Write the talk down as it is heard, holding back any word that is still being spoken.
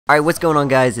Alright, what's going on,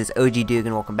 guys? It's OG Duke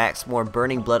and welcome back to more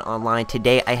Burning Blood Online.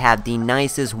 Today I have the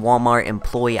nicest Walmart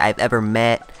employee I've ever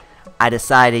met. I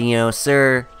decided,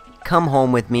 sir, come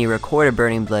home with me, record a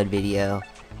Burning Blood video.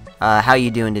 How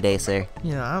you doing today, sir?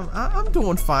 Yeah, I'm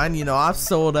doing fine. I've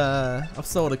sold a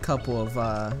couple of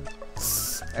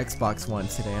Xbox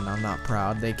Ones today, and I'm not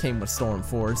proud. They came with Storm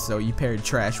Force, so you paired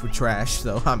trash with trash.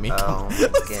 So I mean, oh my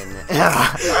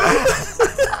goodness.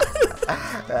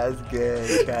 That's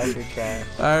good. Trash with trash.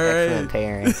 Alright. Excellent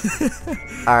pairing.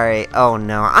 Alright. Oh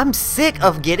no, I'm sick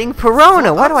of getting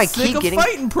Perona. Why do I keep getting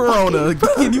fighting Perona?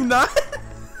 Can you not?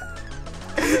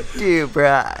 Dude,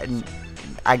 bro.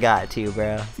 I got to,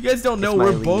 bro. You guys don't know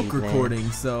we're bulk recording,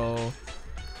 so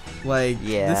like,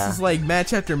 yeah. This is like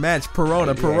match after match.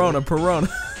 Perona.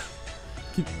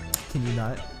 Can you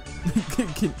not?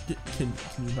 can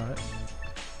you not?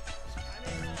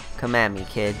 Come at me,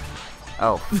 kid.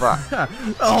 Oh fuck.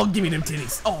 Oh, give me them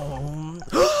titties. Oh.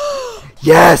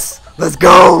 Yes. Let's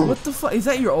go. What the fuck? Is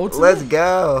that your ultimate? Let's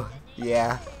go.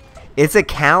 Yeah. It's a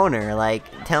counter. Like,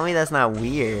 tell me that's not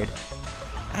weird.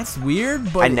 That's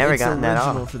weird, but I never it's gotten that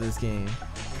original off for this game.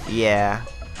 Yeah.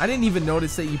 I didn't even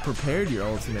notice that you prepared your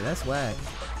ultimate. That's whack.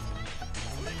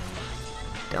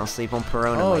 Don't sleep on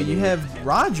Perona. Oh, you have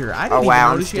Roger. I didn't even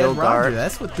notice you had Roger. Garp.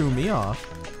 That's what threw me off.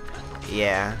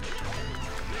 Yeah.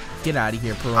 Get out of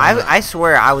here, Perona. I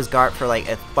swear I was Garp for like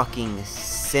a fucking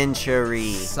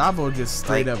century. Sabo just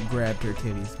straight up grabbed her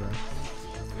titties, bro.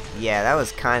 Yeah, that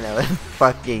was kind of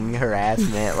fucking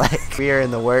harassment. Like, we are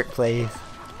in the workplace.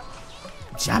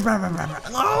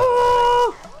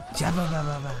 Oh!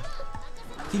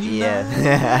 Can you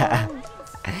not?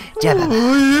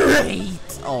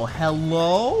 Oh,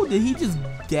 hello? Did he just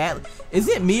Is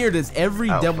it me, or does every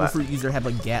Devil Fruit user have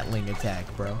a Gatling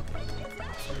attack, bro?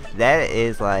 That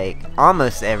is like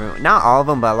almost everyone. Not all of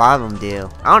them, but a lot of them do.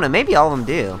 I don't know. Maybe all of them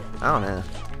do. I don't know.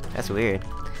 That's weird.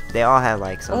 They all have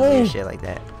like some weird shit like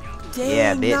that. Dang,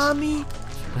 yeah, bitch. Nami.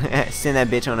 Send that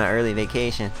bitch on an early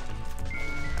vacation.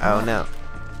 Oh no.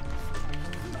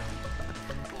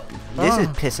 This is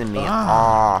pissing me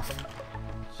off.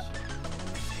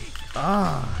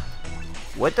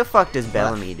 What the fuck does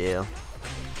Bellamy do?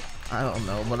 I don't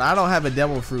know, but I don't have a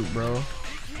Devil Fruit, bro.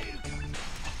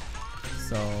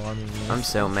 So, I mean, I'm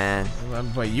so mad.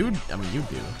 But you do.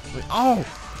 Wait, oh,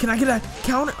 can I get a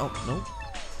counter? Oh, no.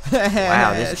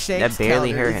 Wow, that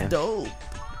barely hurt him. Dope.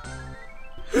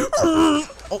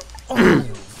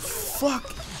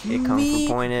 Fuck. It comes from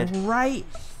pointed. Right.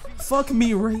 Fuck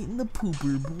me right in the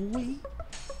pooper, boy.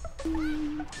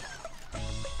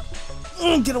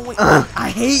 Get away.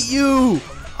 I hate you.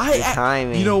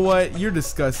 Timing. You know what? You're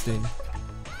disgusting.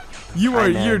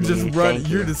 You're just running.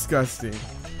 You're disgusting.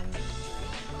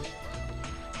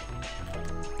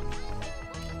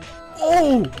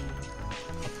 Oh!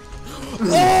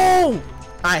 Oh!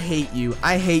 I hate you.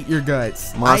 I hate your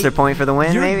guts. Monster point for the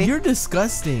win, maybe? You're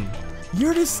disgusting.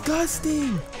 You're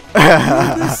disgusting.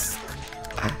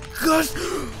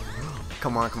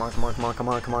 Come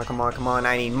on.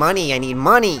 I need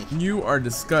money. You are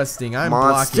disgusting. I'm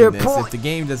Monster blocking this point. if the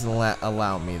game doesn't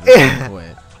allow me to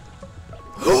quit.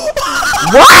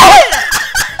 What?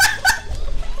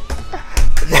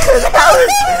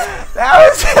 that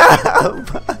was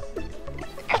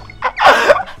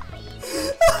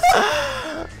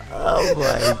oh my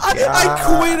god. I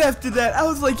quit after that. I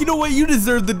was like, you know what? You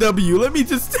deserve the W. Let me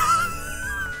just.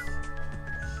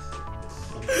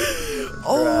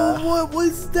 Oh, what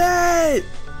was that?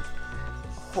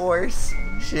 Horse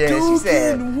shit.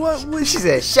 Dugan, she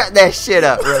said, shut that shit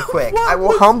up real quick. I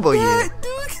will humble you.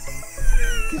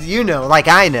 Because you know, like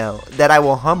I know, that I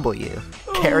will humble you.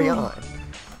 Carry on.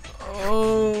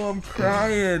 Oh, I'm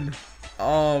crying.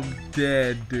 Oh, I'm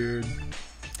dead, dude.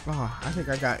 Oh, I think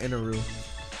I got Inaru.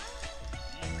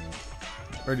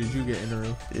 Or did you get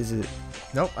Inaru? Is it?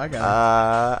 Nope, I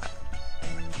got it.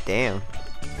 Damn.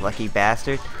 Lucky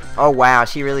bastard. Oh, wow.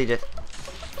 She really just...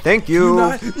 Thank you.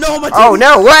 No, my oh,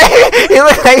 no. What? It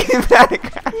looked like he about to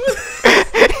grab...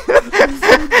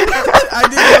 I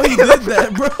didn't know he did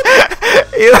that, bro.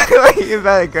 He looked like he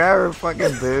about to grab her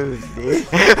fucking boobs, dude.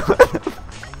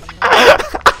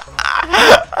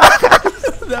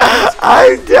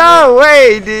 I'm done.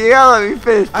 Wait, dude. You gotta let me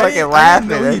finish fucking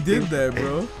laughing. I didn't know he did that,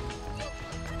 bro.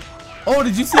 Oh,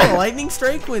 did you see the lightning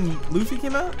strike when Luffy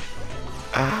came out?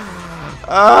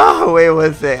 Oh, wait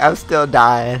one sec. I'm still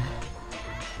dying.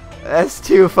 That's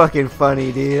too fucking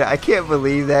funny, dude. I can't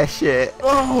believe that shit.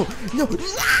 Oh, no.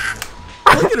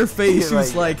 Look at her face.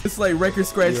 She's like, it's like record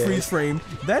scratch freeze frame.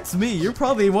 That's me. You're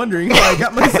probably wondering how I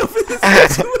got myself in this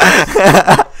situation.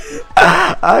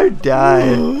 I'm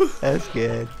dying. That's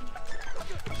good.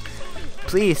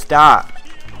 Please stop.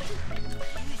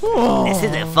 Oh. This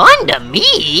isn't fun to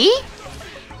me.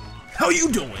 How you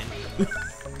doing?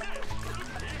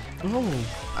 Oh.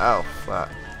 Oh, fuck.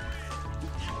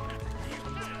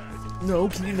 No,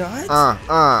 can you not?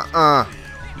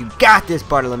 You got this,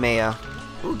 Bartolomeo.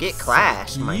 Ooh, get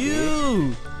clashed, my dude.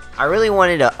 You. I really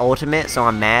wanted an ultimate, so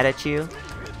I'm mad at you.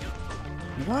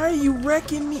 Why are you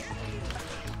wrecking me?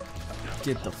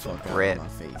 Get the fuck out Rip. of my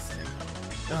face,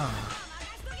 nigga.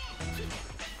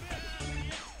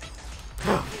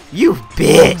 You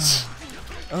bitch!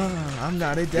 I'm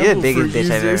not a devil. You're the biggest bitch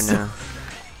I've ever users. known.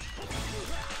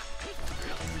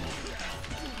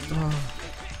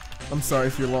 I'm sorry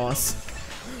for your loss.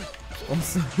 I'm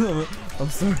sorry. I'm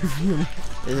sorry for you.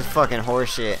 This is fucking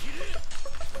horseshit.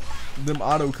 Them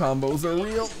auto combos are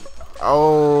real.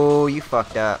 Oh, you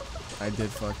fucked up. I did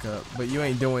fuck up, but you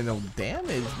ain't doing no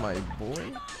damage, my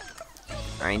boy.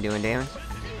 I ain't doing damage.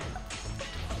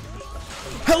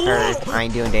 Hello. Heard. I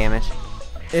ain't doing damage.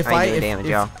 If I ain't doing damage,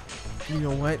 y'all. You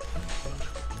know what?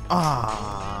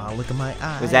 Ah, look at my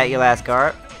eye. Was that your last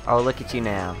Garp? Oh, look at you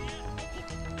now.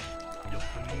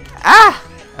 Ah!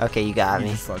 Okay, you got You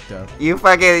me. just fucked up. You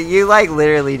like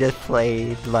literally just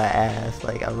played my ass.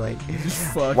 Like, I'm like,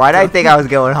 Fucked why did I up. think I was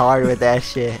going hard with that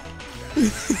shit?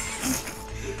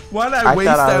 Why did I waste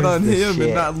thought I that was on the him shit.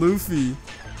 and not Luffy?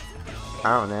 I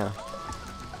don't know.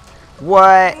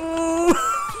 What?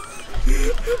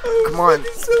 Come on,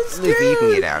 So Luffy, you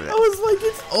can get out of I it. was like,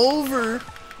 it's over.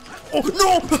 Oh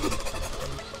no!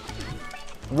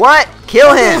 What?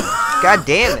 Kill him! God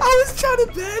damn it! I was trying to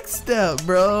backstep,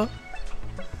 bro.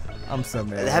 I'm so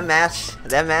mad.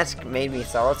 That match made me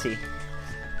salty.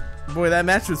 Boy, that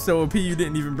match was so OP. You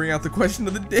didn't even bring out the question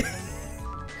of the day.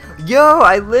 Yo,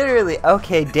 I literally.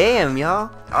 Okay, damn, y'all.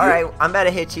 All right, I'm about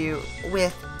to hit you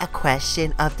with a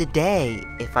question of the day,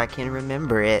 if I can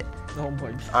remember it. Oh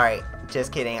my god. All right,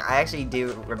 just kidding. I actually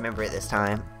do remember it this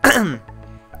time.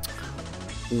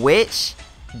 Which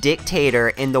dictator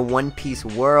in the One Piece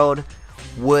world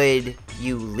would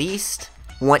you least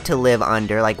want to live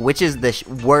under? Like, which is the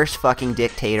worst fucking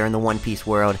dictator in the One Piece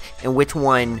world, and which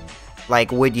one,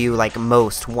 like, would you like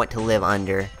most want to live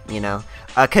under? You know,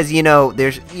 cause you know,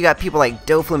 you got people like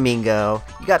Doflamingo,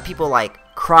 you got people like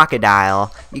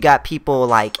Crocodile, you got people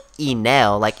like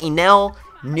Enel. Like Enel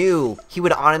knew he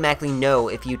would automatically know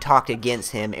if you talked against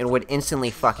him and would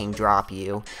instantly fucking drop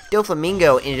you.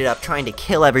 Doflamingo ended up trying to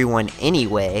kill everyone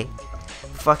anyway.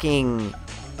 Fucking,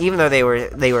 even though they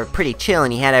were pretty chill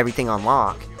and he had everything on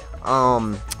lock.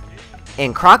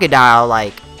 And Crocodile,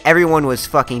 like, everyone was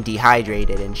fucking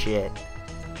dehydrated and shit.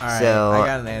 Alright, So, I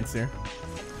got an answer.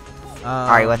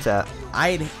 alright, what's up?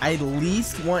 I'd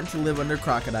least want to live under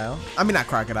Crocodile. I mean, not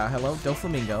Crocodile. Hello,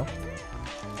 Doflamingo.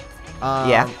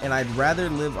 Yeah. And I'd rather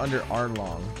live under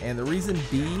Arlong. And the reason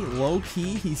B, low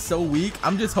key, he's so weak.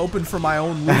 I'm just hoping for my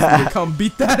own Luffy to come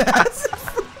beat that ass.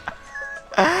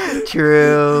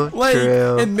 True, Like,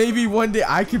 true. and maybe one day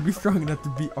I could be strong enough to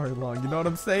beat Arlong. You know what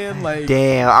I'm saying? Like,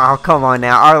 Damn, oh, come on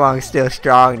now. Arlong's still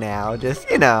strong now. Just,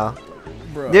 you know.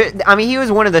 bro. I mean, he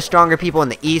was one of the stronger people in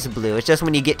the East Blue. It's just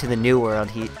when you get to the New World,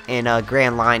 in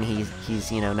Grand Line,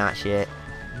 he's you know, not shit.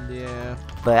 Yeah.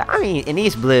 But, I mean, in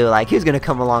East Blue, like, who's gonna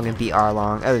come along and beat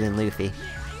Arlong other than Luffy?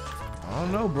 I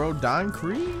don't know, bro. Don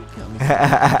Creed?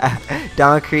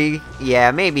 Don Krieg? Yeah,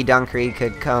 maybe Don Krieg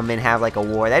could come and have, like, a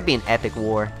war. That'd be an epic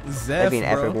war. That'd be an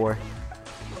epic war.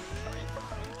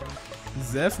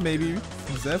 Zeph, maybe.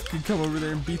 Zeph could come over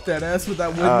there and beat that ass with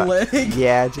that wooden leg.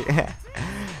 Yeah,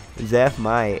 Zeph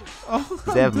might. Oh,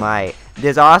 Zeph might.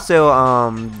 There's also,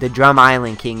 the Drum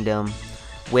Island Kingdom,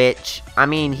 which, I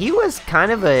mean, he was kind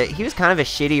of a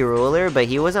shitty ruler, but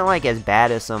he wasn't like as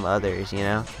bad as some others, you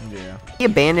know? Yeah. He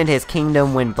abandoned his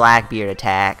kingdom when Blackbeard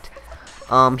attacked.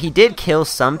 He did kill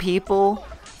some people,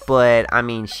 but I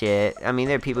mean, shit. I mean,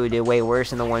 there are people who did way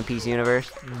worse in the One Piece universe.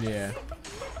 Yeah.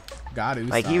 Got it.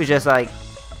 Like, he was just like,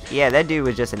 yeah, that dude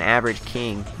was just an average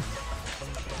king.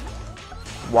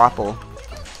 Wapple.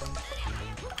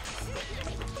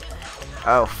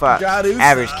 Oh, fuck. God, Usopp.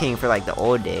 Average king for, like, the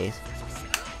old days.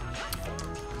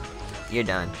 You're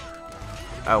done.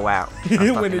 Oh, wow. I'm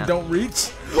when fucking it up. don't reach.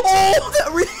 Oh,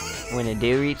 that reach. When it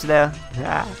do reach, though.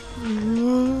 Ah.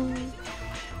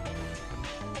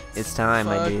 It's time,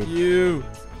 my Fuck dude. you.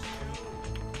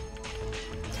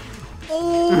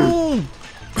 Oh.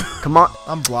 Come on.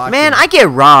 I'm blocking. Man, I get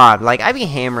robbed. Like, I be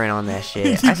hammering on that shit.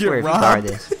 You I get swear, if you guard robbed?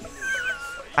 this.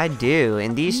 I do.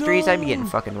 In these streets, I be getting No.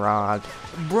 fucking robbed.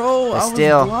 Bro, But I was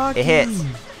still, blocking. it hits.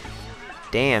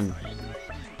 Damn.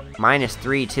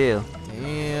 -3, too.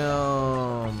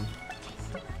 Damn.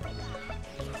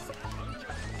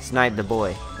 Snipe the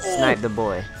boy. Snipe the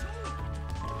boy.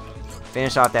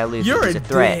 Finish off that Luffy. You're He's a a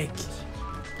threat. dick.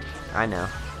 I know.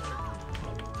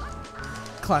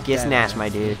 Clap Get that snatched, ass. my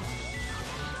dude.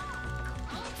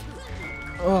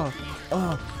 Oh,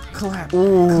 clap.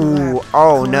 Ooh, clap,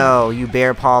 oh clap. no, you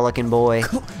bear paw looking boy.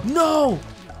 No!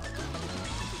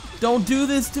 Don't do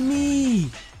this to me!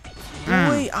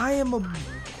 Boy, I am a...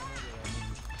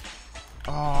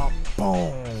 Oh,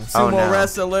 boom. Sumo no.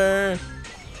 wrestler.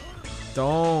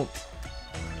 Don't.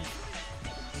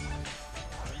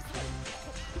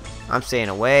 I'm staying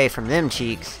away from them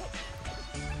cheeks.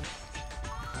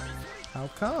 How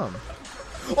come?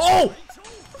 Oh!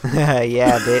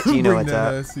 Yeah, bitch, you know Bring what's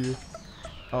that up. ass here.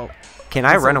 Oh, Can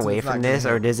I This run ultimate's away not from gonna this,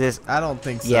 or hit. does this... I don't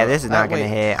think so. Yeah, this is not gonna wait.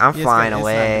 hit. I'm It's flying gonna-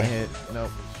 away. It's not gonna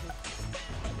hit. Nope.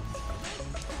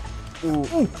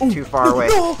 Ooh, too far away.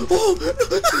 No!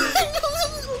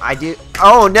 I do...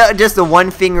 Oh, no, just the one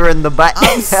finger in the butt.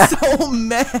 I'm so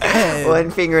mad.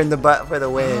 One finger in the butt for the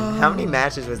win. How many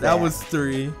matches was that? That was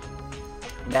 3.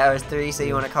 That was 3, so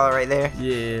you want to call it right there?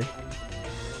 Yeah.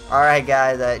 Alright,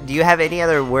 guys, do you have any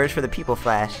other words for the people,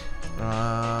 Flash?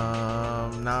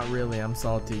 Not really. I'm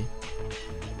salty.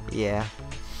 Yeah.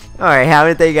 Alright, I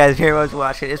want to thank you guys very much for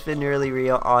watching. It's been really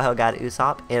real. All hell got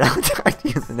Usopp, and I'll talk to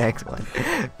you in the next one.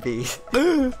 Peace.